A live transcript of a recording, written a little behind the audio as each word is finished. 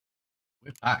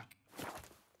We're back.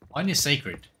 Wine is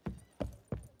sacred.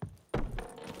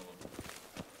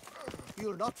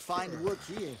 You'll not find work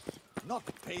here. Not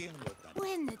paying with them.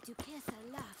 When the Duquesa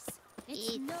laughs,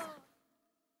 it's no.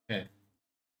 Okay.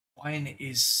 Wine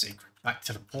is sacred. Back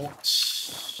to the port.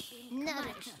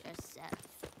 Nourish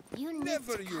yourself. You need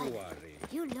Never to you hide. worry.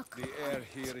 You look. The air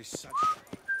here is such.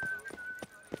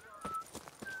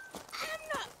 I'm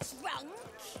not drunk.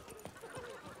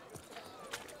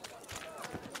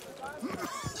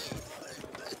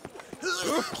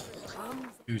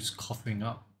 Who's coughing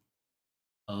up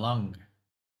a lung?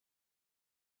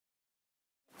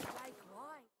 Like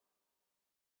wine.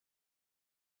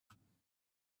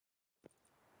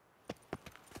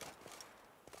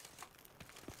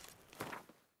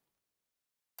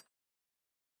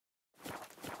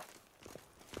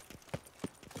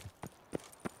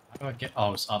 How do I get?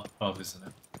 Oh, it's up above, isn't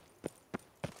it?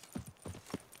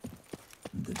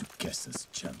 The Duquesas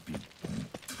champion.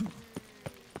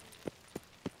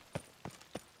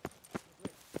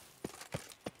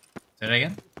 Say that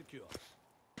again?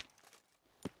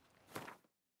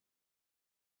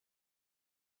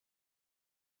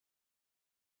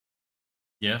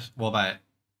 Yes. What about it?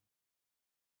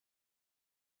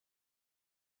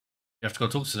 You have to go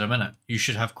talk to them, innit? You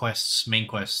should have quests, main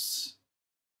quests.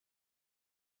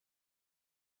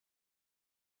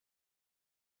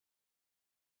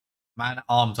 Man at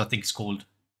Arms, I think it's called.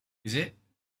 Is it?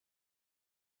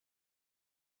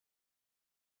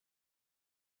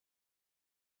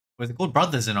 Was it called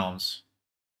Brothers in Arms?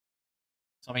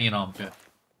 Something in Arms, yeah.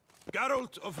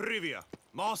 Geralt of Rivia,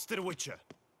 Master Witcher.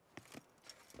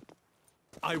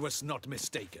 I was not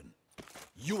mistaken.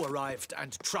 You arrived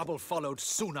and trouble followed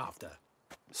soon after.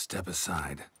 Step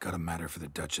aside. Got a matter for the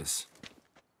Duchess.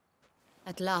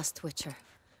 At last, Witcher.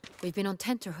 We've been on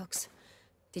tenterhooks.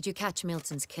 Did you catch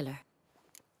Milton's killer?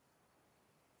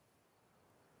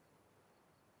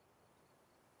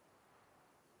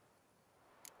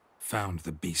 Found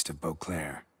the beast of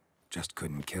Beauclair. Just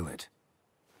couldn't kill it.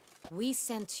 We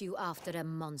sent you after a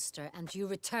monster, and you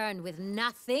return with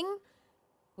nothing?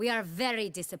 We are very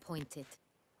disappointed.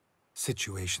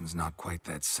 Situation's not quite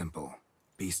that simple.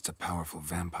 Beast's a powerful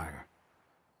vampire.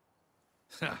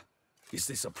 Ha! Is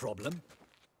this a problem?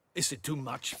 Is it too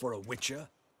much for a witcher?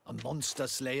 A monster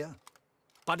slayer?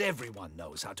 But everyone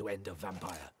knows how to end a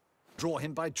vampire. Draw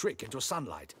him by trick into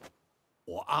sunlight.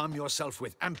 Or arm yourself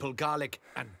with ample garlic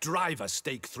and drive a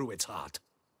stake through its heart.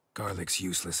 Garlic's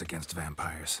useless against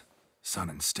vampires. Sun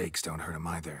and stakes don't hurt him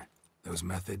either. Those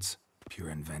methods, pure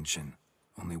invention.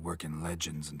 Only work in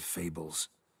legends and fables.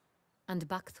 And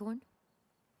buckthorn?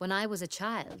 When I was a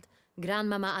child,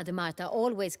 Grandmama Ademarta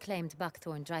always claimed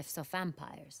buckthorn drives off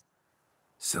vampires.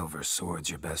 Silver sword's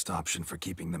your best option for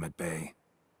keeping them at bay.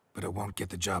 But it won't get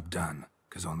the job done,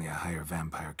 because only a higher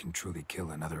vampire can truly kill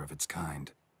another of its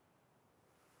kind.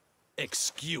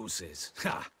 Excuses.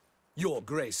 Ha! Your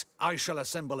Grace, I shall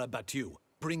assemble a battue.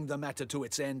 Bring the matter to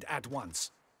its end at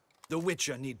once. The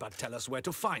Witcher need but tell us where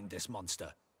to find this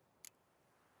monster.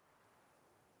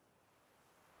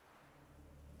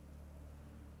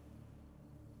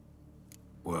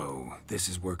 Whoa, this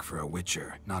is work for a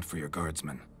Witcher, not for your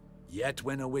guardsmen. Yet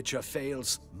when a Witcher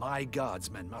fails, my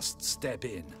guardsmen must step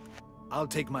in. I'll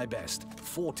take my best.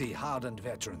 40 hardened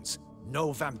veterans.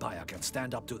 No vampire can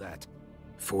stand up to that.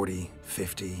 40,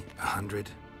 50, 100,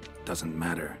 doesn't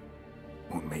matter.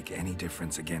 Won't make any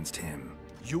difference against him.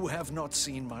 You have not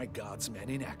seen my guardsmen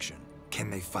in action. Can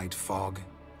they fight fog?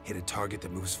 Hit a target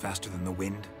that moves faster than the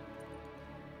wind?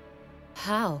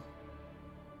 How?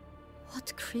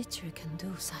 What creature can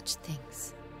do such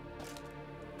things?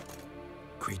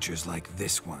 Creatures like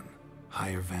this one.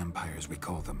 Higher vampires, we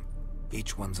call them.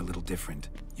 Each one's a little different.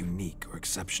 Unique or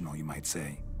exceptional, you might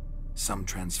say. Some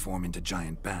transform into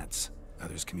giant bats.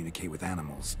 Others communicate with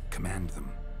animals, command them.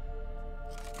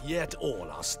 Yet all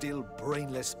are still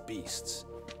brainless beasts.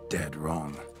 Dead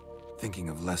wrong. Thinking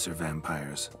of lesser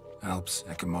vampires. Alps,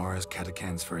 Ekamaras,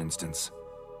 Catacans, for instance.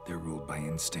 They're ruled by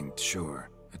instinct, sure.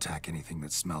 Attack anything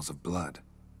that smells of blood.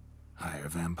 Higher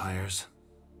vampires?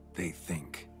 They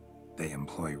think. They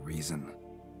employ reason.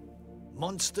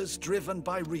 Monsters driven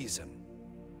by reason.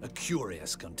 A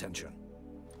curious contention.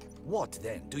 What,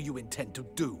 then, do you intend to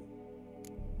do?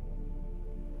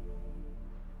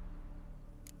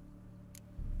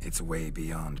 It's way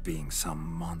beyond being some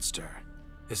monster.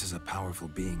 This is a powerful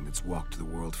being that's walked the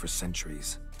world for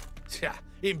centuries. Tja,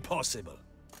 impossible.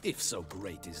 If so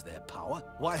great is their power,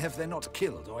 why have they not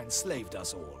killed or enslaved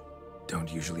us all?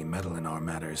 Don't usually meddle in our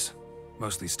matters.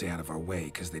 Mostly stay out of our way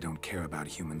because they don't care about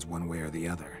humans one way or the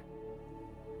other.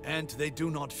 And they do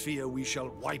not fear we shall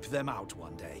wipe them out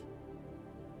one day.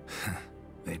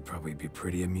 They'd probably be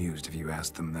pretty amused if you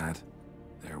asked them that.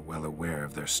 They're well aware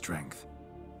of their strength.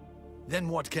 Then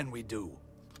what can we do?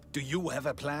 Do you have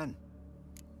a plan?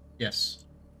 Yes.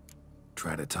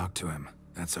 Try to talk to him.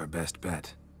 That's our best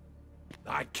bet.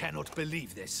 I cannot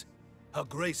believe this. Her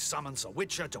Grace summons a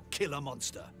witcher to kill a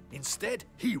monster. Instead,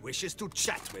 he wishes to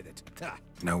chat with it. Ha.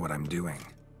 Know what I'm doing.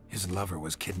 His lover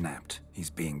was kidnapped. He's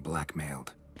being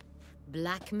blackmailed.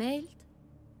 Blackmailed?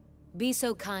 Be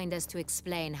so kind as to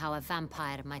explain how a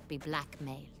vampire might be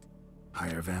blackmailed.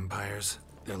 Higher vampires?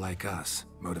 They're like us,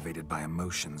 motivated by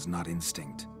emotions, not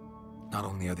instinct. Not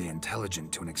only are they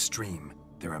intelligent to an extreme,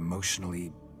 they're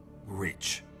emotionally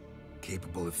rich,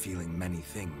 capable of feeling many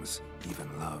things,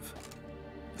 even love.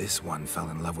 This one fell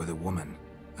in love with a woman,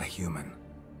 a human,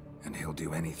 and he'll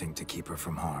do anything to keep her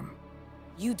from harm.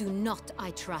 You do not,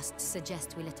 I trust,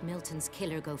 suggest we let Milton's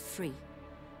killer go free.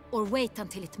 Or wait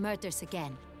until it murders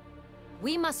again.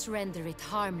 We must render it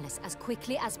harmless as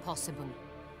quickly as possible.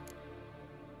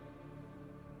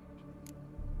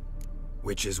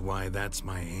 Which is why that's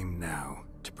my aim now,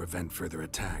 to prevent further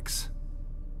attacks.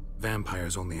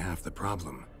 Vampires only half the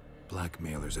problem.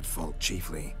 Blackmailers at fault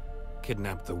chiefly.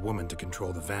 Kidnapped the woman to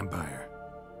control the vampire.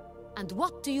 And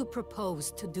what do you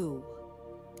propose to do?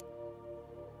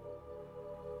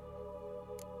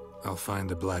 I'll find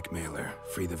the blackmailer,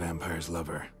 free the vampire's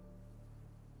lover.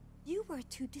 You were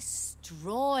to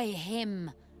destroy him,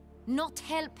 not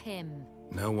help him.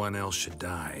 No one else should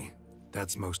die.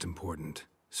 That's most important.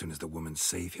 Soon as the woman's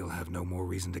safe, he'll have no more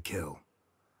reason to kill.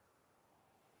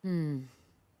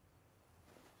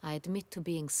 I admit to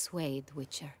being swayed,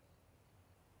 Witcher.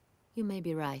 You may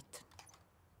be right.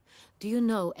 Do you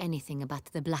know anything about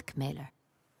the blackmailer?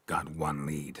 Got one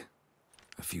lead.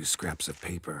 A few scraps of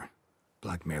paper.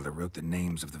 Blackmailer wrote the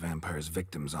names of the vampire's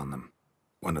victims on them.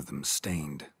 One of them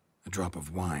stained. A drop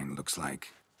of wine, looks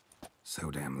like.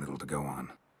 So damn little to go on.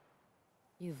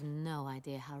 You've no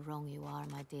idea how wrong you are,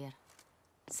 my dear.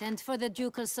 Send for the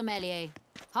ducal sommelier.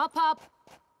 Hop, hop!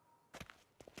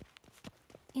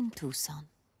 In Tucson,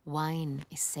 wine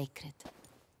is sacred.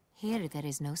 Here there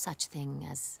is no such thing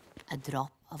as a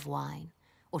drop of wine,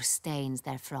 or stains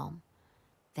therefrom.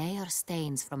 They are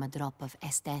stains from a drop of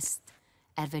Est,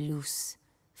 Ervelus,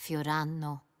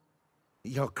 Fiorano.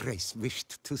 Your Grace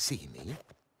wished to see me?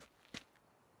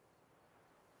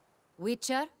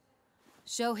 Witcher,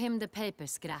 show him the paper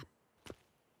scrap.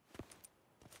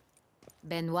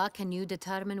 Benoit, can you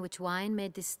determine which wine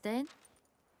made this stain?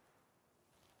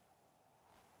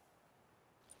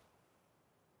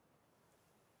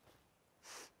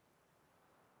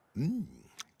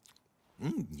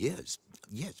 Yes,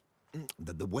 yes.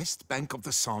 The west bank of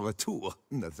the Saar too.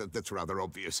 That's rather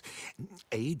obvious.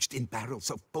 Aged in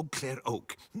barrels of Beauclair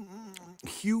oak.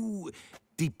 Hue,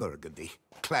 deep burgundy.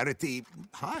 Clarity,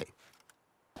 high.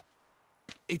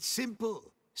 It's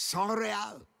simple.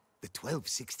 Saint-Réal, the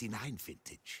 1269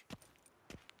 vintage.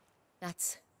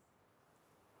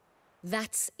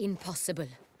 That's impossible.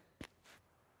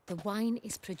 The wine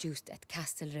is produced at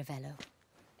Castel Ravello,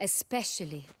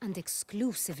 especially and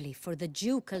exclusively for the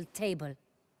ducal table.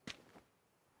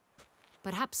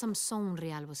 Perhaps some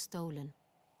Saint-Réal was stolen.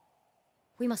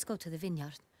 We must go to the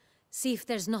vineyard, see if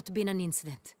there's not been an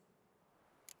incident.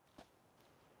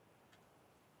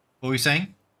 What were you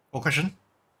saying? What question?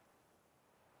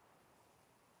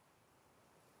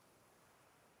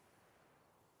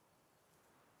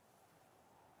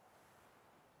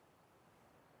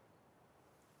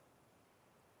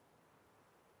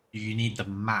 You need the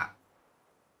map.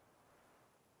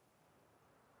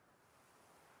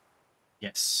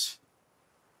 Yes.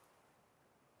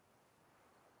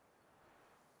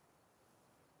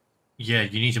 Yeah,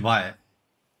 you need to buy it.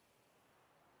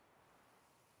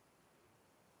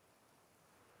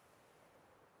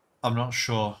 I'm not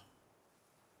sure.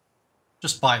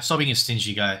 Just buy it. Stop being a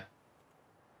stingy guy.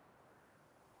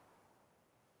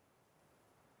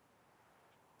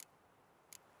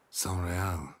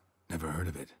 Saint-Réal. Never heard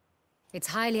of it. It's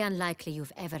highly unlikely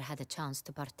you've ever had a chance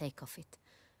to partake of it.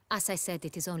 As I said,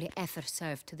 it is only ever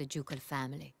served to the ducal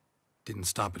family. Didn't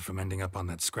stop it from ending up on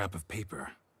that scrap of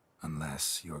paper.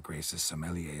 Unless your Grace's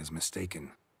sommelier is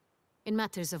mistaken. In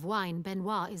matters of wine,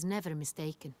 Benoit is never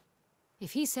mistaken.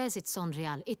 If he says it's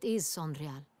Saint-Réal, it is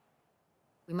Saint-Réal.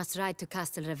 We must ride to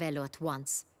Castel Ravello at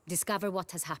once. Discover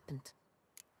what has happened.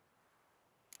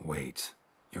 Wait.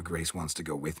 Your Grace wants to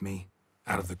go with me?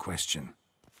 Out of the question.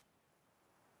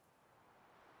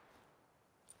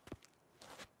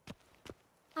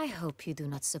 I hope you do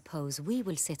not suppose we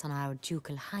will sit on our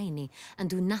ducal hiney and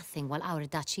do nothing while our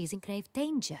duchy is in grave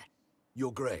danger.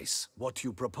 Your Grace, what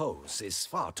you propose is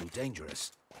far too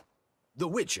dangerous. The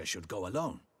Witcher should go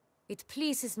alone. It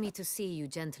pleases me to see you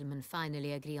gentlemen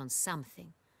finally agree on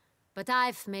something. But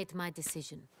I've made my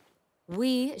decision.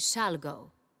 We shall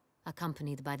go,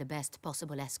 accompanied by the best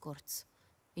possible escorts.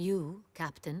 You,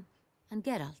 Captain, and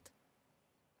Geralt.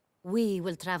 We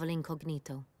will travel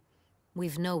incognito.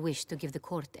 We've no wish to give the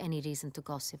court any reason to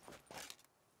gossip.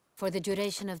 For the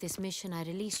duration of this mission, I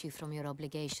release you from your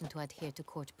obligation to adhere to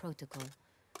court protocol.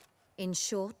 In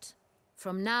short,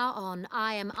 from now on,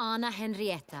 I am Anna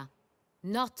Henrietta,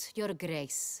 not your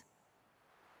grace.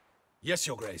 Yes,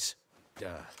 Your Grace.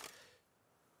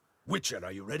 Witcher,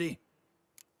 are you ready?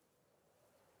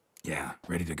 Yeah,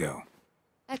 ready to go.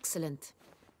 Excellent.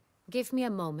 Give me a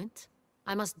moment.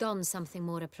 I must don something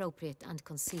more appropriate and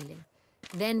concealing.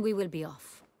 Then we will be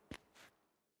off.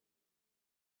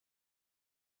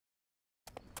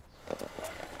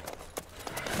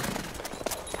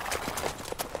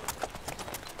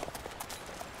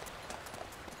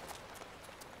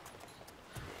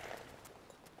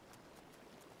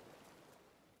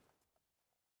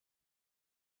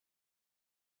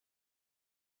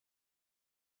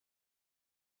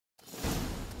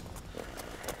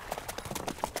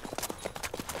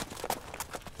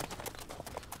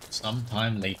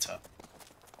 Sometime later.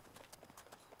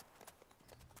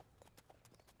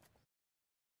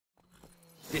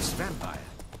 This vampire,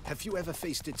 have you ever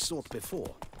faced its sort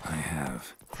before? I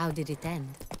have. How did it end?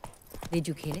 Did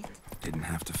you kill it? Didn't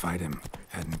have to fight him.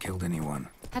 Hadn't killed anyone.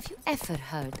 Have you ever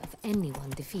heard of anyone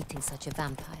defeating such a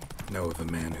vampire? Know of a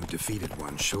man who defeated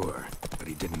one, sure, but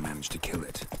he didn't manage to kill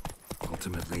it.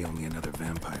 Ultimately, only another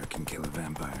vampire can kill a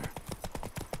vampire.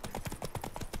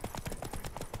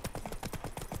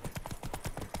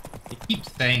 They keep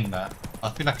saying that. I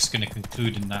feel like it's going to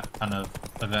conclude in that kind of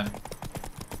event.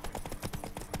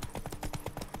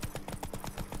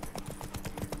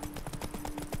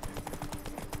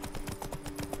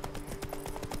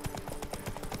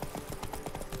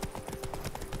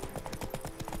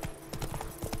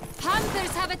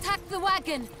 Hunters have attacked the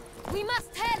wagon! We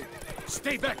must help!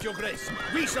 Stay back, Your Grace.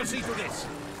 We shall see to this.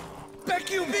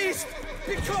 Back, you beast!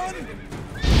 Begone!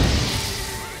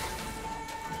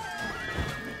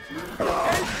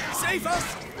 Help! Save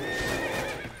us!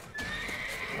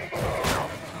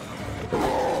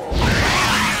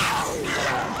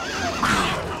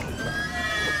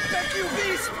 Back, you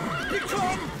beast!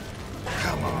 Begone!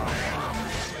 Come on.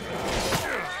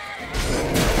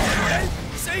 Help!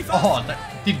 Save us! Oh,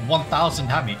 that did 1000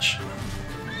 damage.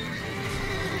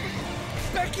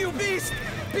 Back, you beast!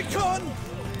 Begone!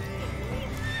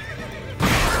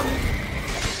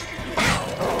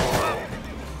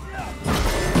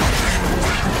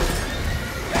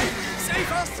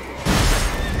 Save us!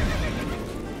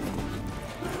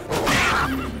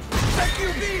 Back,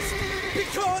 you beast!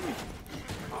 Begone!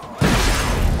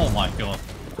 Oh my god.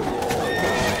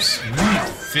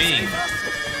 Smooth thing.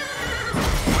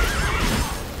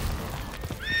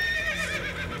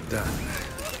 Done.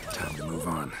 Time to move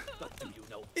on.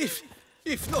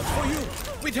 If not for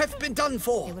you, we'd have been done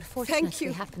for. They were fortunate Thank you.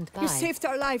 we happened by. You saved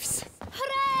our lives.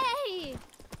 Hooray!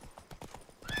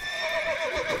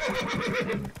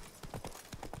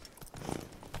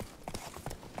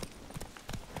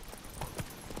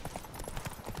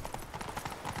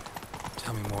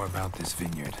 Tell me more about this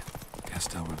vineyard.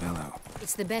 Castel Ravello.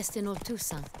 It's the best in all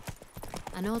Toussaint.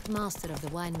 An old master of the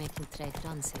winemaking trade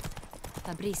runs it.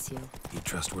 Fabricio. He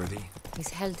trustworthy? He's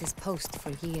held his post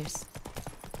for years.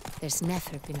 There's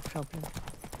never been a problem.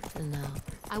 Till now.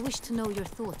 I wish to know your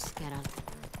thoughts, Geralt.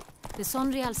 The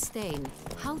Sonreal stain,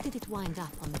 how did it wind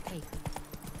up on the paper?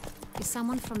 Is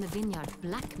someone from the vineyard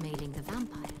blackmailing the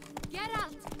vampire?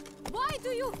 Geralt! Why do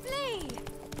you flee?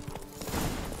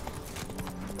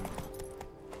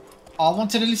 I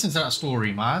wanted to listen to that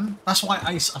story, man. That's why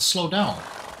I slowed down.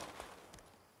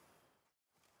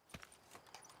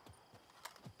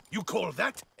 You call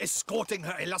that escorting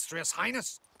Her Illustrious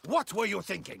Highness? What were you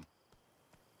thinking?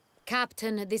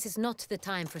 Captain, this is not the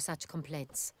time for such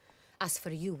complaints. As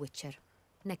for you, Witcher,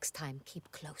 next time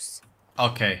keep close.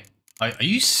 Okay. Are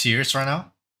you serious right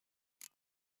now?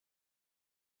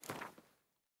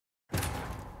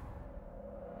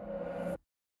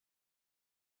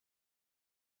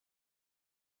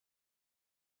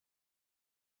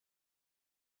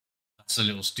 That's a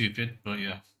little stupid, but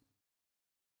yeah.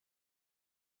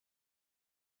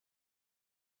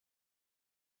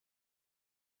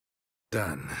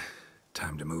 Done.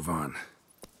 Time to move on.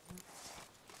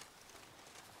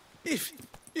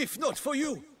 If not for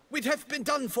you, we'd have been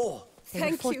done for. They were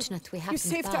Thank you. fortunate we You happened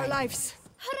saved by. our lives.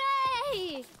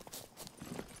 Hooray!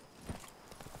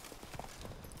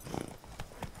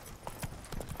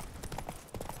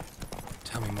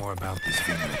 Tell me more about this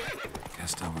vineyard.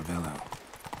 Castel Ravello.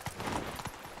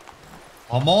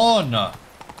 Come on!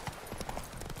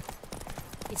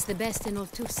 It's the best in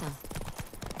Oltusa.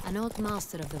 An old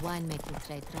master of the winemaking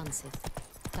trade runs it.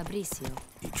 Fabrizio.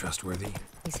 He trustworthy?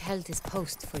 He's held his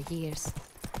post for years.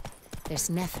 There's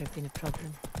never been a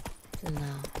problem. Till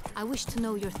now. I wish to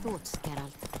know your thoughts,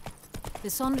 Geralt. The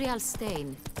Sonreal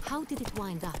stain, how did it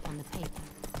wind up on the paper?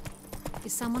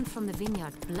 Is someone from the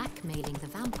vineyard blackmailing the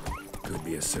vampire? Could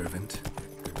be a servant.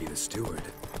 Could be the steward.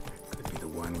 Could be the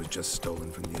wine was just stolen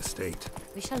from the estate.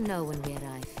 We shall know when we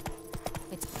arrive.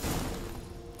 It's...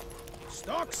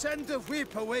 Stocks and the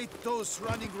whip await those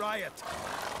running riot.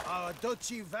 Our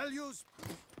duchy values...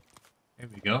 Here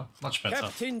we go. Much better.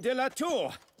 Captain de la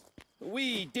Tour,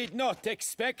 we did not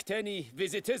expect any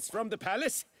visitors from the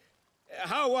palace.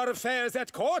 How are affairs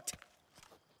at court?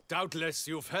 Doubtless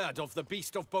you've heard of the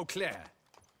Beast of Beauclair.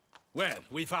 Well,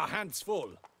 we've our hands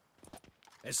full.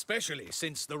 Especially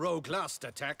since the rogue last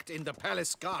attacked in the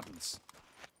palace gardens.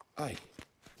 I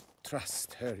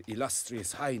trust Her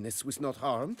Illustrious Highness was not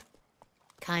harmed.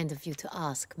 Kind of you to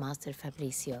ask, Master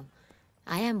Fabrizio.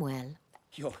 I am well.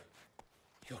 Your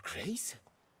Grace?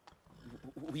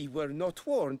 We were not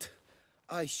warned.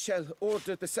 I shall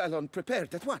order the salon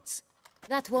prepared at once.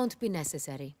 That won't be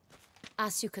necessary.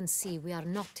 As you can see, we are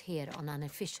not here on an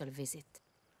official visit.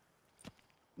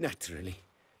 Naturally.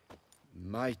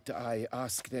 Might I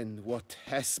ask then what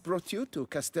has brought you to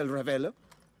Castel Ravello?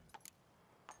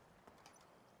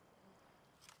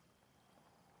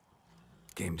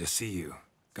 Came to see you.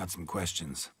 Got some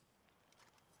questions.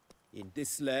 In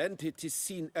this land, it is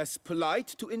seen as polite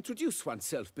to introduce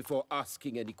oneself before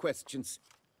asking any questions.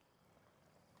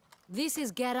 This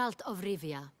is Geralt of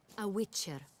Rivia, a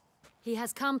witcher. He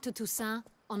has come to Toussaint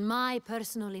on my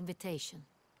personal invitation.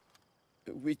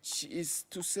 Which is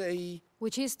to say...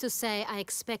 Which is to say, I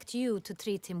expect you to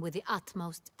treat him with the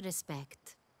utmost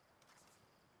respect.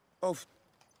 Of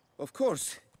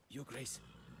course, Your Grace.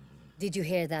 Did you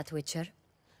hear that, Witcher?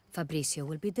 Fabrizio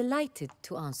will be delighted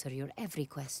to answer your every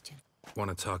question. Want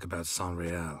to talk about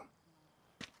Sonreal?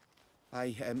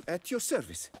 I am at your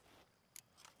service.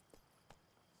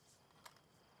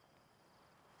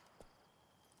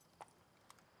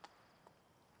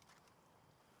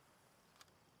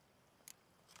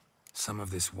 Some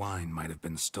of this wine might have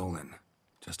been stolen.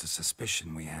 Just a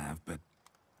suspicion we have, but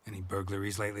any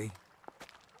burglaries lately?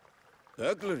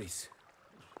 Burglaries?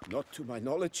 Not to my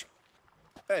knowledge.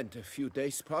 And a few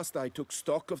days past I took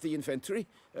stock of the inventory.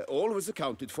 All was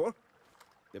accounted for.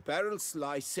 The barrels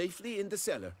lie safely in the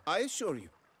cellar, I assure you.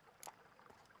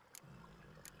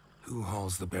 Who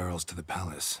hauls the barrels to the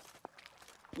palace?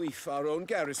 We've our own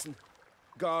garrison.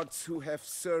 Guards who have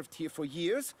served here for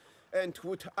years and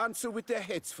would answer with their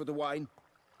heads for the wine.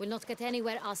 We'll not get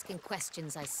anywhere asking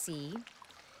questions, I see.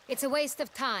 It's a waste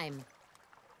of time.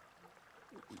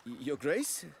 Your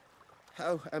Grace?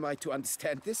 How am I to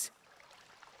understand this?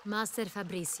 Master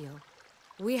Fabrizio,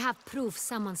 we have proof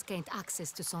someone's gained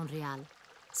access to Sonreal.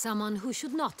 Someone who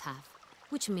should not have,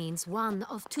 which means one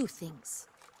of two things.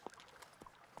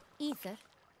 Either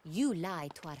you lie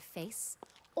to our face,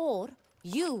 or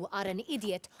you are an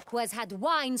idiot who has had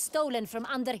wine stolen from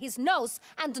under his nose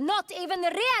and not even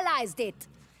realized it.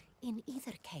 In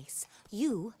either case,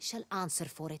 you shall answer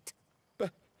for it.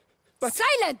 But...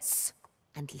 Silence!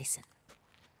 And listen.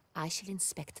 I shall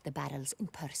inspect the barrels in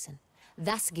person,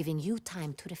 thus giving you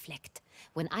time to reflect.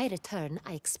 When I return,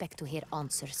 I expect to hear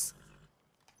answers.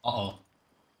 Uh-oh.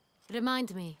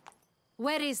 Remind me,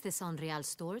 where is the Sonreal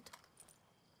stored?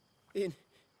 In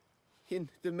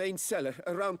the main cellar,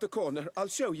 around the corner. I'll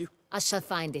show you. I shall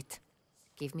find it.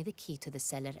 Give me the key to the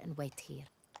cellar and wait here.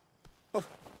 Oh,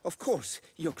 of course,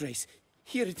 Your Grace.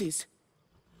 Here it is.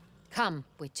 Come,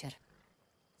 Witcher.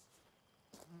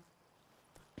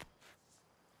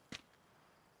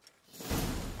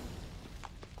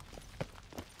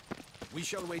 We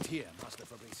shall wait here, Master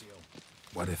Fabrizio.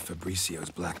 What if Fabricio's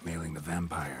blackmailing the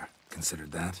vampire?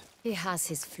 Considered that? He has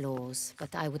his flaws,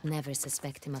 but I would never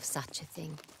suspect him of such a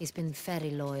thing. He's been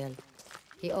very loyal.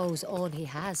 He owes all he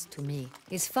has to me.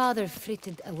 His father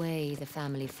frittered away the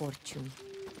family fortune.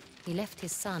 He left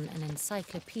his son an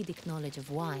encyclopedic knowledge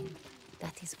of wine.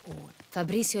 That is all.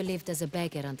 Fabrizio lived as a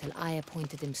beggar until I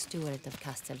appointed him steward of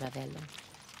Castel Ravello.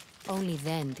 Only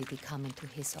then did he come into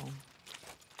his own.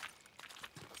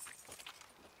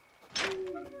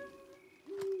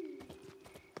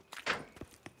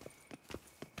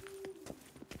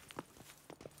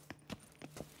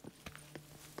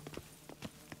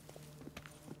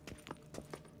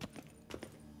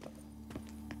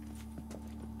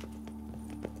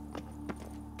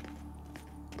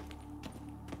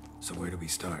 So where do we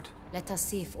start? Let us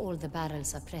see if all the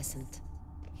barrels are present.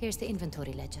 Here's the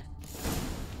inventory ledger.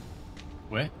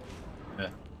 Where? Yeah.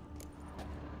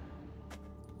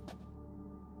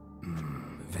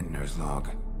 Vintner's log.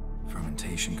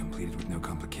 Fermentation completed with no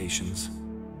complications.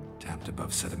 Tapped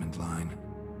above sediment line.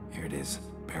 Here it is,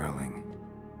 barreling.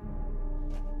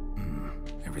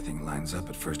 Everything lines up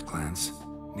at first glance.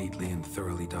 Neatly and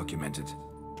thoroughly documented.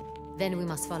 Then we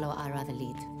must follow our other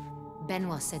lead.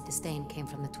 Benoit said the stain came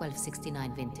from the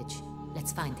 1269 vintage.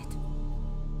 Let's find it.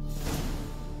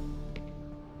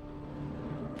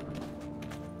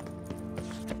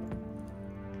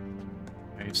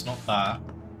 Okay, it's not that.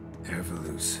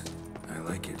 Herveloos. I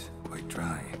like it. Quite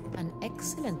dry. An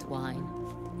excellent wine.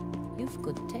 You've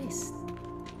good taste.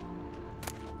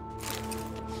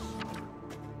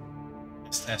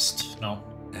 Est. No.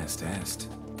 Est.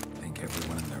 Think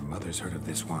everyone and their mother's heard of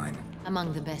this wine.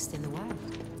 Among the best in the world.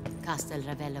 Castel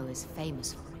Ravello is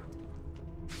famous for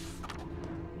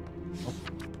it.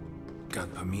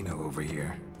 Got Pomino over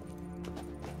here.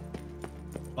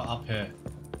 But up here.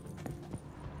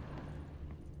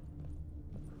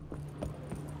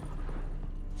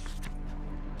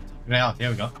 Yeah, here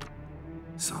we go.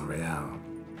 San Real.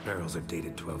 Barrels are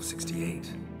dated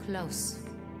 1268. Close,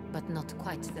 but not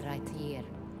quite the right year.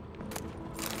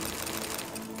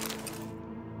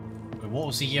 Wait, what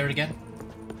was the year again?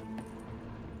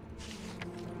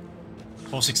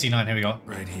 469, here we go.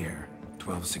 Right here.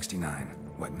 1269.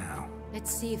 What now?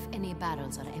 Let's see if any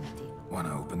barrels are empty.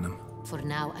 Wanna open them? For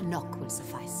now, a knock will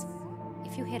suffice.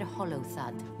 If you hear a hollow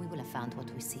thud, we will have found what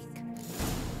we seek.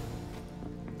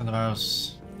 And the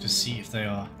barrels to see if they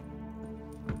are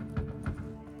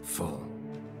full.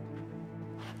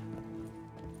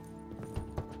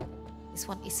 This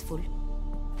one is full.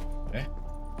 Okay.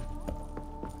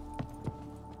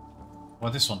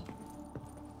 Well, this one.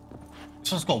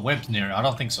 This one's got webs near it. I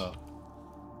don't think so.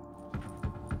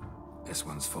 This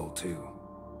one's full too.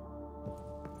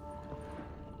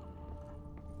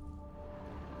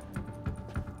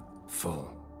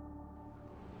 Full.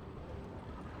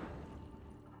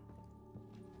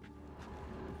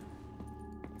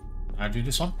 Can I do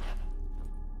this one?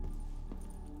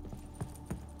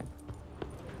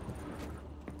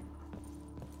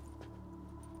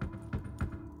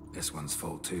 This one's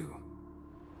full too.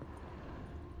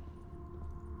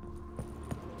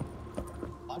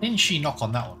 Why didn't she knock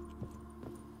on that one?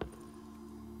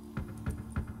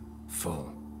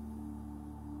 Full.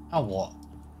 Oh, what?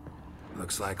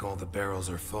 Looks like all the barrels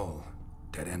are full.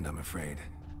 Dead end, I'm afraid.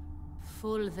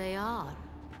 Full they are.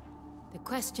 The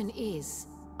question is,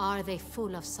 are they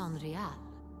full of San Real?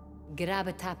 Grab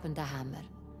a tap and a hammer.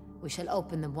 We shall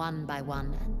open them one by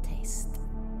one and taste.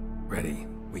 Ready.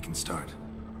 We can start.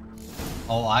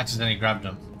 Oh, I accidentally grabbed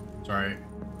them. Sorry.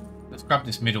 Let's grab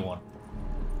this middle one.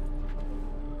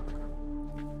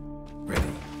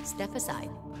 Ready. Step aside.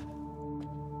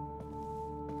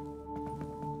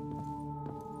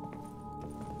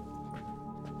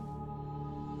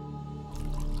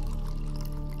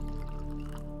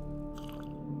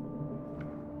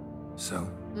 So?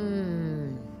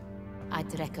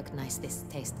 I'd recognize this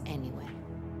taste anywhere.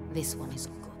 This one is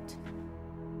good.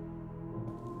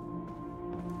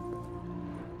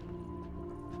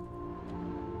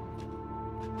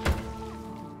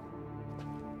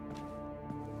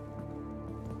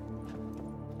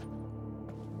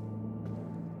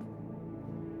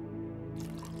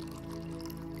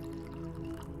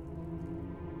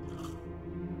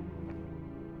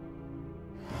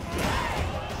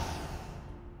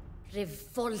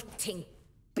 Revolting,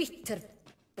 bitter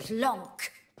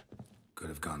plonk. Could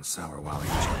have gone sour while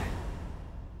aging.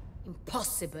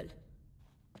 Impossible.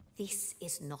 This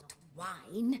is not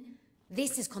wine.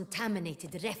 This is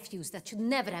contaminated refuse that should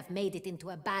never have made it into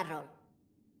a barrel.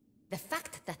 The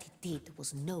fact that it did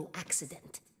was no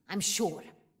accident, I'm sure.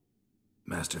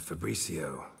 Master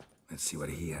Fabricio. Let's see what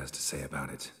he has to say about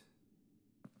it.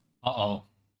 Uh-oh.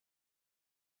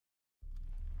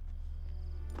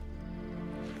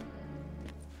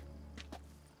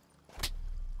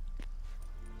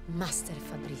 Master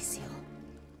Fabricio,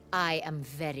 I am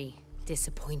very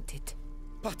disappointed.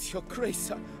 But, Your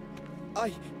Grace,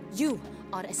 I... You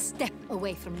are a step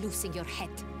away from losing your head.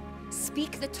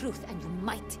 Speak the truth and you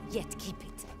might yet keep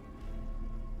it.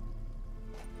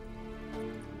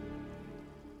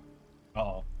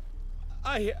 Uh-oh.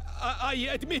 I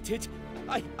admit it.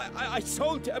 I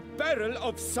sold a barrel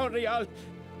of San Real.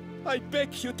 I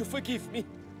beg you to forgive me.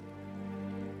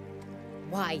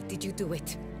 Why did you do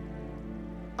it?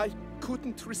 I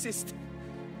couldn't resist.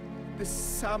 The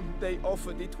sum they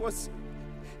offered, it was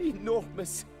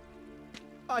enormous.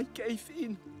 I gave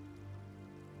in.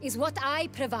 Is what I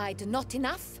provide not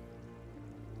enough?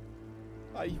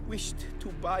 I wished to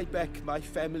buy back my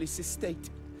family's estate.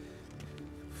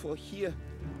 For here,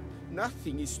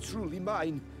 nothing is truly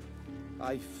mine.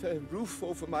 I've a roof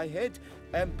over my head,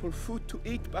 ample food to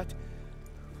eat, but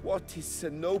what is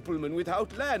a nobleman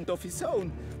without land of his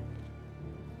own?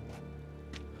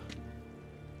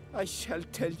 I shall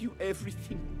tell you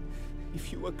everything,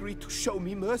 if you agree to show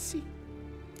me mercy.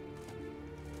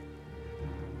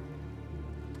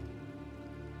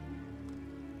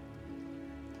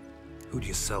 Who'd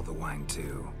you sell the wine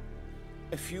to?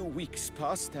 A few weeks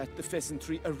past at the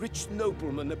pheasantry, a rich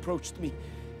nobleman approached me.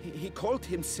 He called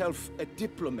himself a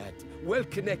diplomat, well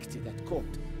connected at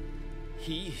court.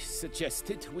 He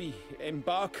suggested we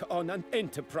embark on an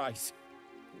enterprise.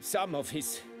 Some of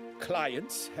his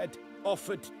clients had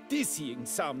offered dizzying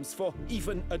sums for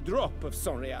even a drop of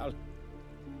Sonreal.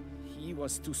 He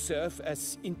was to serve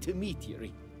as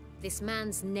intermediary. This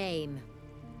man's name?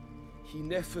 He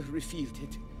never revealed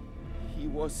it. He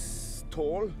was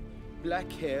tall,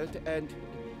 black-haired, and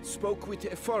spoke with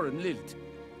a foreign lilt.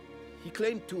 He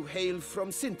claimed to hail from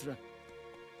Sintra.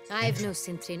 I've no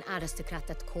Sintrian aristocrat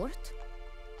at court.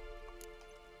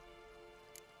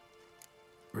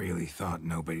 Really thought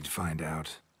nobody'd find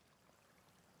out.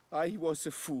 I was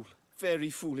a fool, very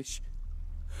foolish.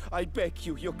 I beg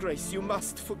you, Your Grace, you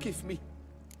must forgive me.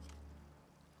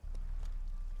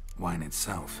 Wine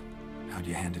itself, how'd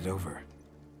you hand it over?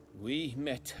 We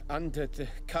met under the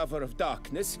cover of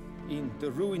darkness in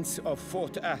the ruins of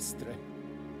Fort Astre.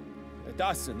 A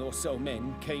dozen or so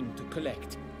men came to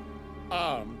collect.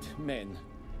 Armed men,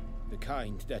 the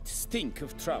kind that stink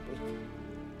of trouble.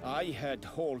 I had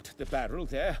hauled the barrel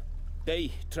there.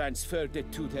 They transferred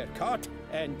it to their cart,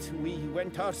 and we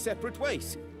went our separate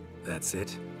ways. That's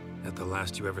it? That the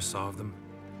last you ever saw of them?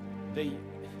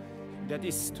 That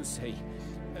is to say,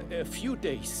 a few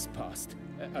days passed.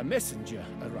 A messenger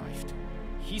arrived.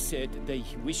 He said they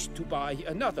wished to buy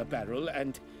another barrel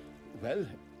and, well,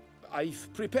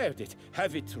 I've prepared it.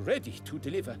 Have it ready to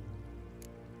deliver.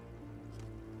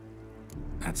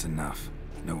 That's enough.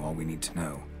 Know all we need to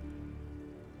know.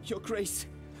 Your Grace,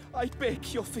 I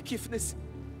beg your forgiveness.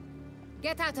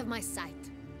 Get out of my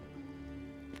sight.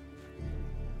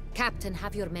 Captain,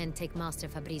 have your men take Master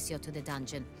Fabrizio to the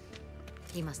dungeon.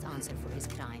 He must answer for his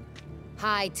crime.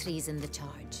 High treason the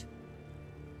charge.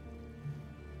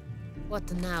 What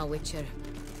now, Witcher?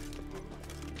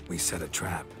 We set a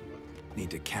trap.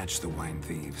 Need to catch the wine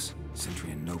thieves.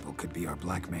 Centrian Noble could be our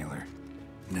blackmailer.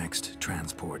 Next,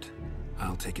 transport.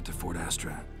 I'll take it to Fort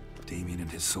Astra. Damien and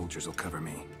his soldiers will cover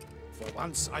me. For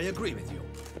once, I agree with you.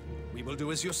 We will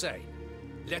do as you say.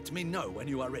 Let me know when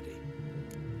you are ready.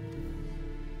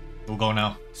 We'll go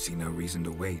now. See no reason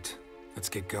to wait. Let's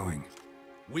get going.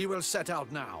 We will set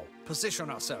out now. Position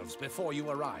ourselves before you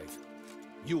arrive.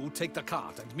 You'll take the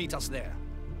cart and meet us there.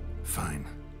 Fine.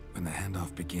 When the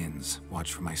handoff begins,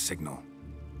 watch for my signal.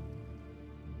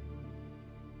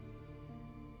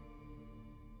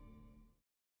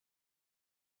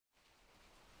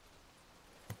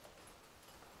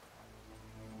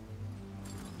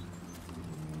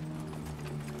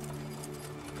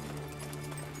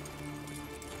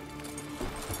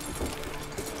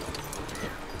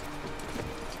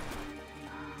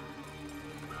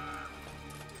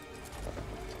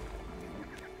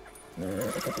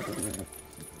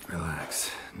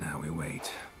 Relax. Now we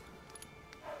wait.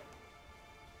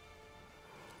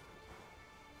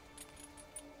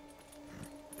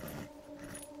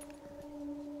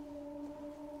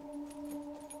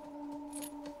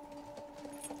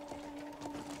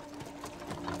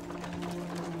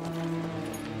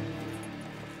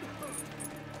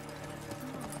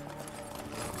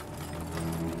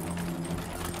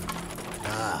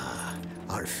 Ah,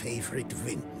 our favorite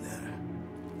vintner.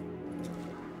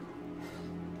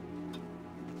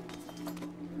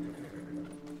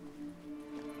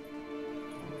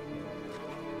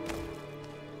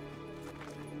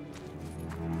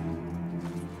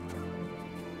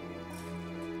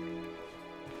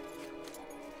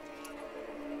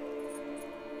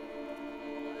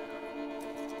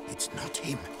 It's not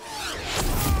him.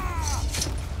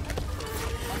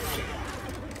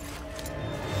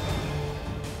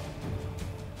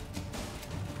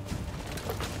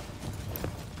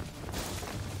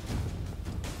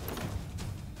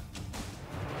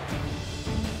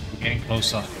 Getting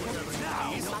closer.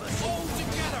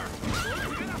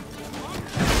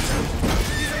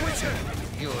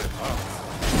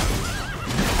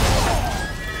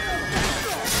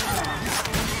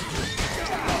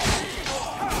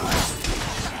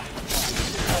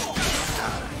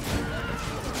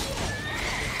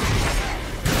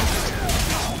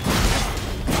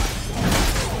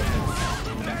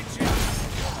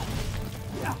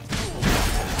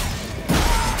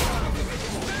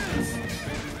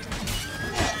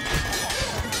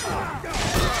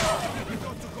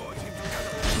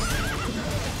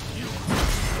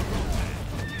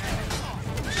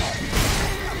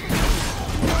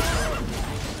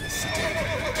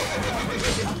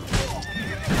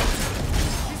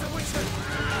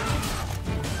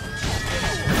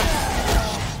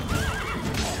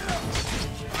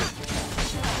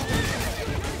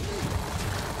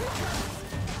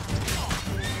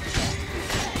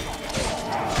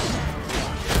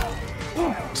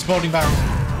 Exploding barrel.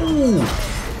 Ooh!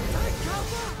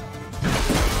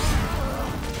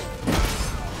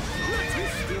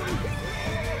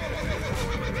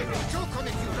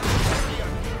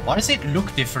 Why does it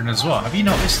look different as well? Have you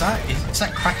noticed that? It's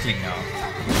like crackling now.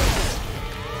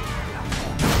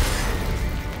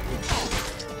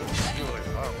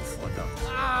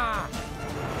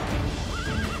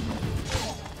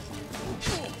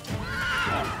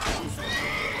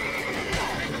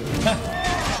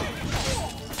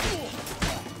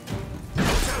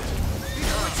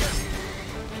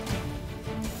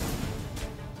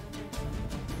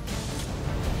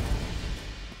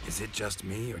 Is it just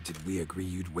me, or did we agree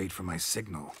you'd wait for my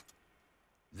signal?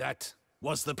 That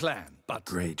was the plan, but...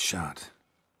 Great shot.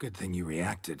 Good thing you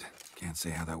reacted. Can't say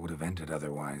how that would have ended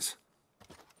otherwise.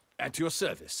 At your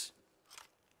service.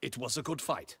 It was a good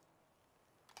fight.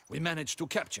 We managed to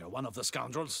capture one of the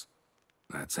scoundrels.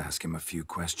 Let's ask him a few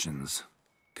questions.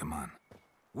 Come on.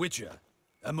 Witcher,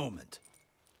 a moment.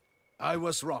 I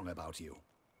was wrong about you.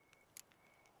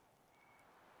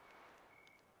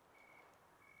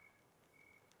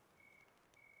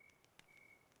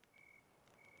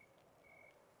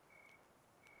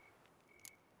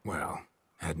 Well,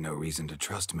 had no reason to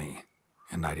trust me,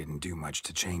 and I didn't do much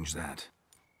to change that.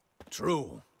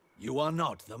 True. You are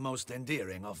not the most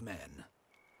endearing of men.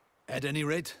 At any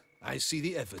rate, I see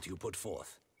the effort you put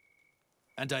forth.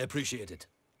 And I appreciate it.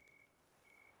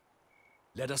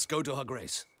 Let us go to her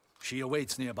grace. She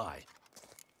awaits nearby.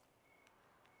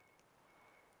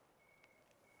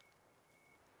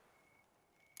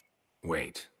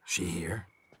 Wait, she here?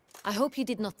 I hope you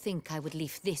did not think I would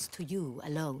leave this to you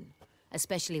alone,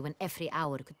 especially when every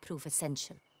hour could prove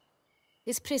essential.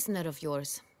 This prisoner of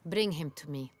yours, bring him to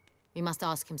me. We must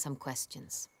ask him some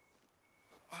questions.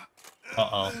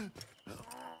 Uh-oh.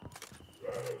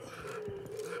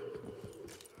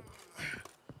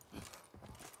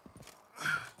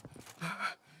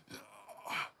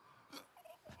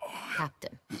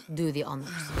 Captain, do the honors.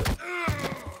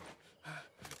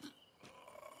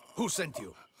 Who sent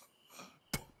you?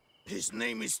 His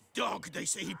name is Dog. They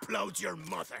say he plowed your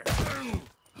mother.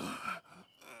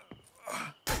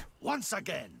 Once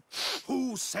again,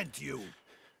 who sent you?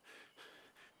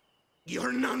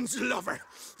 Your nun's lover.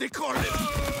 They call him...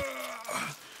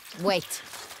 Wait.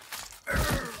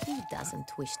 He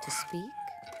doesn't wish to speak.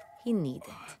 He needn't.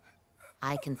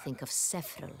 I can think of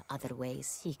several other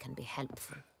ways he can be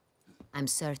helpful. I'm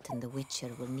certain the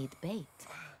Witcher will need bait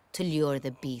to lure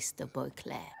the beast of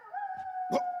Beauclair.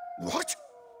 What?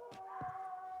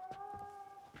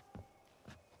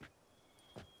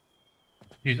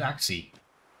 Who's Axie?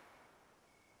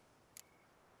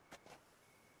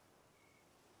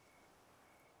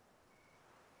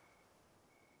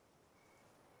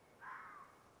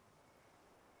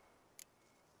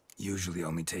 Usually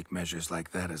only take measures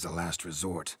like that as a last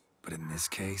resort, but in this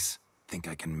case, think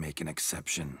I can make an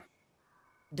exception.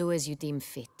 Do as you deem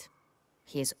fit.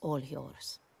 He is all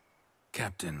yours.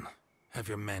 Captain, have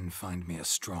your men find me a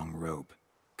strong rope.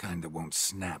 Kind that won't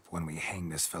snap when we hang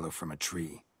this fellow from a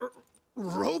tree.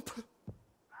 Rope?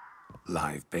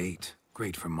 Live bait.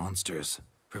 Great for monsters,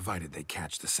 provided they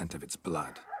catch the scent of its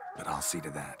blood. But I'll see to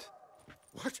that.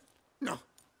 What? No.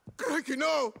 Crikey,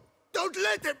 no! Don't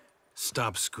let him!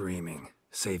 Stop screaming.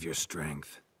 Save your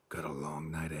strength. Got a long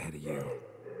night ahead of you.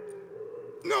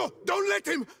 No! Don't let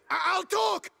him! I'll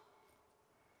talk!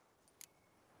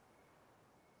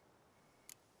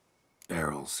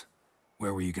 Barrels.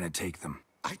 Where were you gonna take them?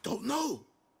 I don't know.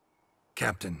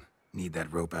 Captain, need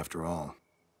that rope after all.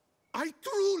 I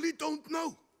truly don't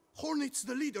know. Hornet's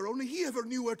the leader, only he ever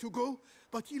knew where to go.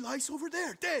 But he lies over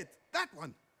there, dead. That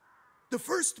one. The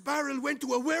first barrel went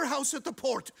to a warehouse at the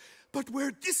port. But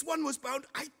where this one was bound,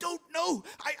 I don't know.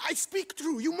 I speak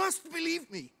true. You must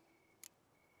believe me.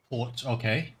 Port,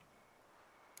 okay.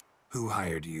 Who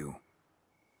hired you?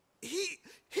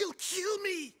 He'll kill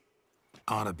me.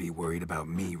 Ought to be worried about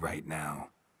me right now.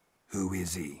 Who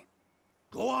is he?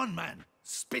 Go on, man.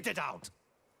 Spit it out.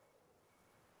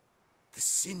 The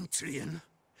Cintrian.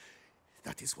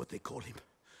 That is what they call him.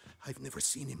 I've never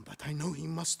seen him, but I know he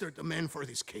mustered the men for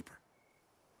this caper.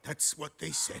 That's what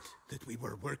they said, that we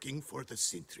were working for the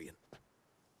Cintrian.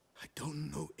 I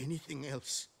don't know anything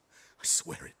else. I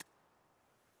swear it.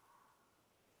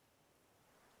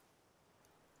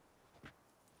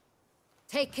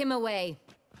 Take him away.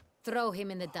 Throw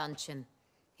him in the dungeon.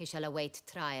 He shall await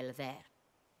trial there.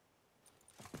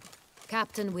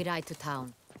 Captain, we ride to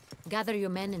town. Gather your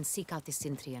men and seek out the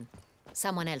Cintrian.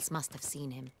 Someone else must have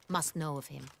seen him, must know of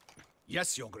him.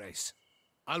 Yes, Your Grace.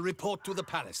 I'll report to the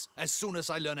palace as soon as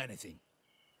I learn anything.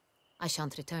 I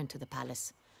shan't return to the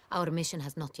palace. Our mission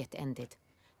has not yet ended.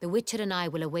 The Witcher and I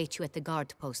will await you at the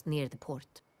guard post near the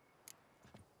port.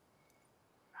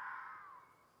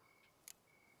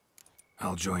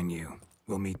 I'll join you.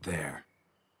 We'll meet there.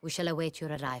 We shall await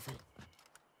your arrival.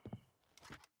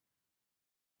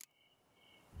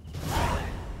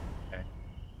 Okay.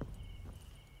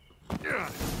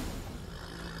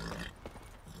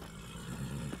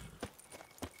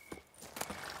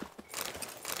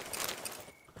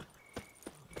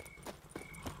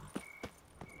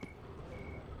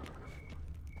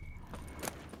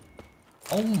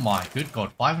 Oh my good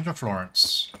god, 500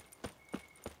 florins.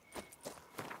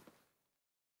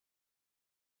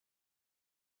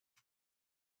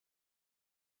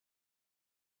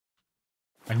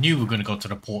 I knew we were going to go to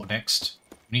the port next.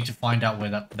 We need to find out where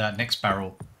that next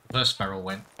barrel, first barrel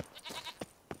went.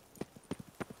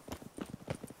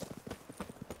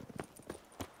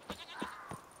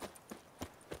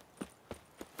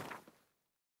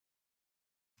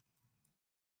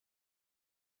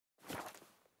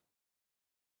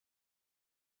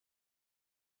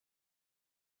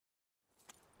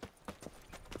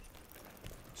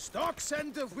 Stocks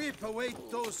and the whip await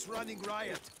those running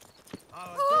riot.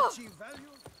 Our duchy value.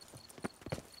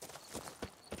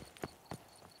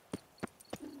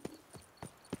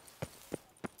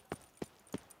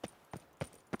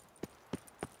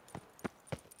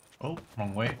 Oh,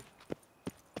 wrong way.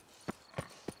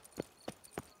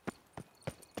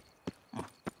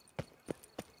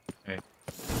 Okay.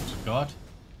 God.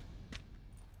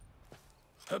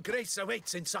 Her Grace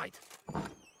awaits inside.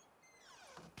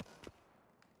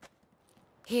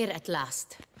 Here at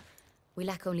last. We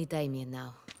lack only Damien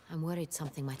now. I'm worried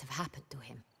something might have happened to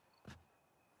him.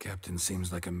 Captain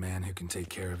seems like a man who can take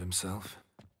care of himself.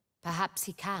 Perhaps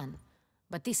he can,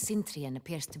 but this Cintrian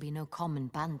appears to be no common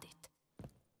bandit.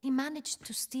 He managed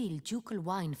to steal ducal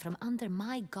wine from under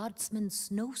my guardsman's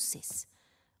noses.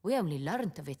 We only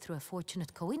learned of it through a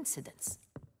fortunate coincidence.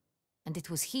 And it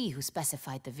was he who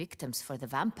specified the victims for the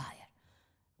vampire.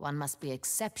 One must be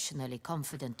exceptionally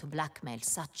confident to blackmail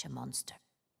such a monster.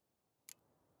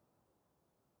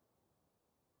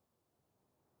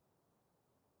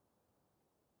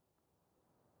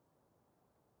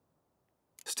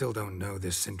 Still don't know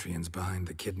this Cintrian's behind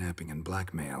the kidnapping and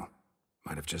blackmail.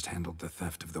 Might have just handled the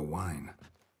theft of the wine.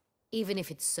 Even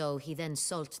if it's so, he then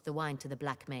sold the wine to the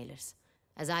blackmailers.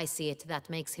 As I see it, that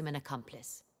makes him an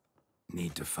accomplice.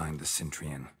 Need to find the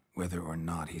Cintrian, whether or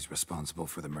not he's responsible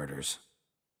for the murders.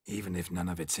 Even if none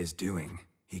of it's his doing,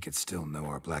 he could still know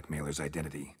our blackmailer's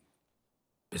identity.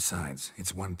 Besides,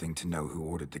 it's one thing to know who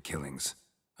ordered the killings.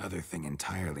 Other thing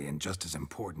entirely, and just as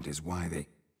important, is why they...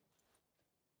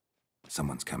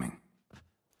 Someone's coming.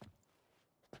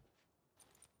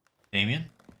 Damien?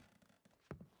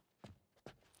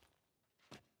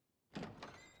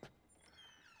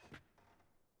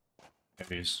 There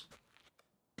he is.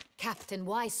 Captain,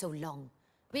 why so long?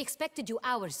 We expected you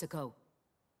hours ago.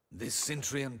 This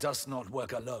Cintrian does not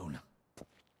work alone.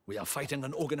 We are fighting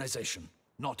an organization,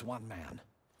 not one man.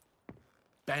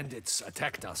 Bandits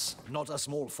attacked us, not a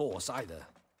small force either.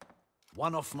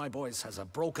 One of my boys has a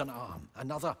broken arm,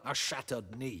 another a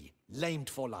shattered knee, lamed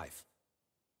for life.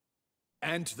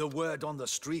 And the word on the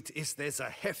street is there's a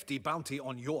hefty bounty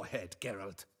on your head,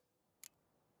 Geralt.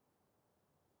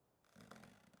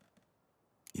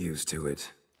 Used to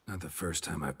it. Not the first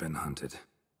time I've been hunted.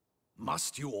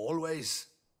 Must you always?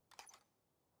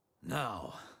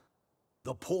 Now,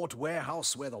 the port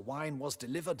warehouse where the wine was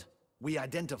delivered, we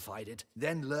identified it,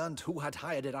 then learned who had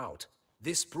hired it out.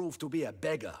 This proved to be a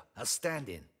beggar, a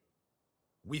stand-in.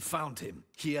 We found him.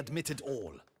 He admitted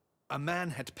all. A man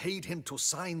had paid him to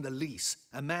sign the lease,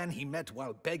 a man he met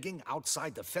while begging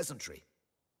outside the pheasantry.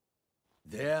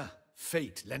 There,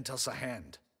 fate lent us a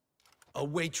hand. A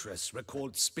waitress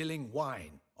recalled spilling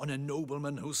wine on a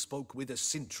nobleman who spoke with a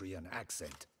Cintrian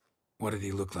accent. What did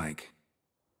he look like?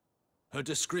 Her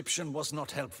description was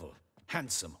not helpful.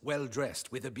 Handsome,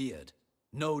 well-dressed, with a beard.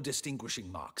 No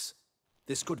distinguishing marks.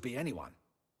 This could be anyone.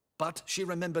 But she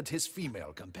remembered his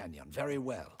female companion very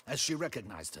well, as she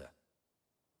recognized her.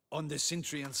 On the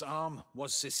Cintrian's arm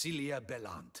was Cecilia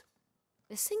Bellant.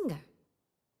 The singer?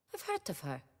 I've heard of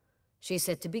her. She's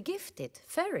said to be gifted,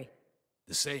 fairy.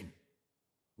 The same.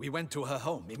 We went to her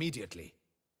home immediately.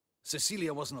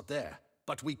 Cecilia was not there,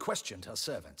 but we questioned her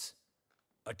servants.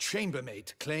 A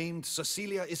chambermaid claimed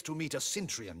Cecilia is to meet a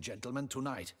Cintrian gentleman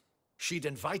tonight. She'd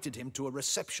invited him to a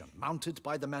reception mounted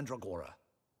by the Mandragora.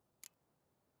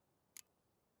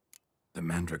 The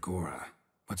Mandragora?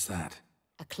 What's that?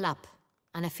 A club,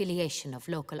 an affiliation of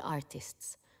local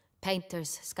artists.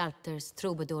 Painters, sculptors,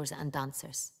 troubadours and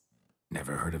dancers.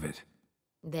 Never heard of it.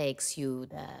 They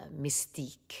exude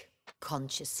mystique,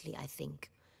 consciously, I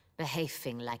think.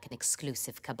 behaving like an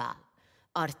exclusive cabal.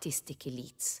 Artistic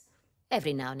elites.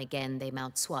 Every now and again they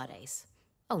mount soirees.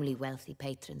 Only wealthy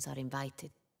patrons are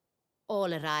invited.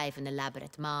 All arrive in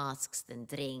elaborate masks, then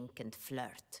drink and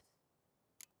flirt.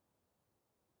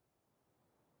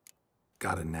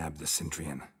 Gotta nab the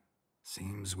Cintrian.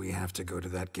 Seems we have to go to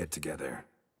that get-together.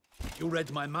 You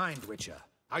read my mind, Witcher.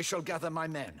 I shall gather my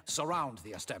men, surround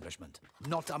the establishment.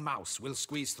 Not a mouse will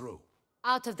squeeze through.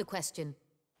 Out of the question.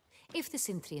 If the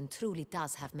Cintrian truly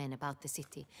does have men about the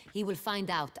city, he will find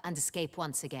out and escape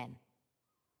once again.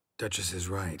 Duchess is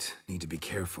right. Need to be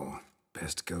careful.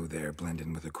 Best go there, blend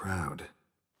in with the crowd.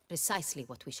 Precisely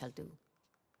what we shall do.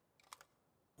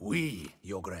 We,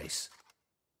 Your Grace.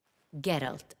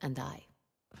 Geralt and I.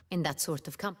 In that sort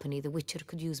of company, the Witcher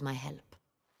could use my help.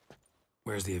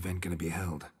 Where's the event gonna be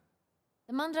held?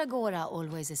 The Mandragora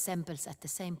always assembles at the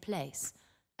same place,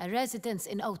 a residence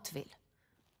in Oatville.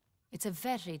 It's a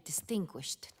very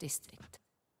distinguished district.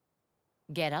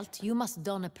 Geralt, you must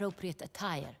don appropriate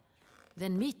attire.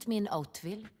 Then meet me in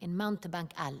Oatville, in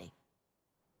Mountebank Alley.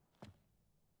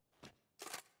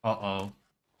 Uh-oh.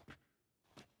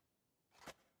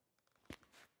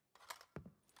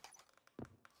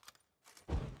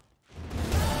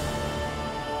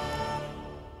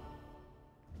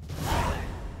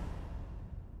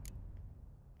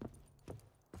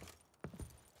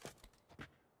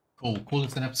 Cool. Call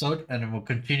this an episode, and then we'll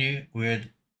continue with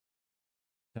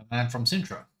the man from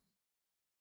Sintra.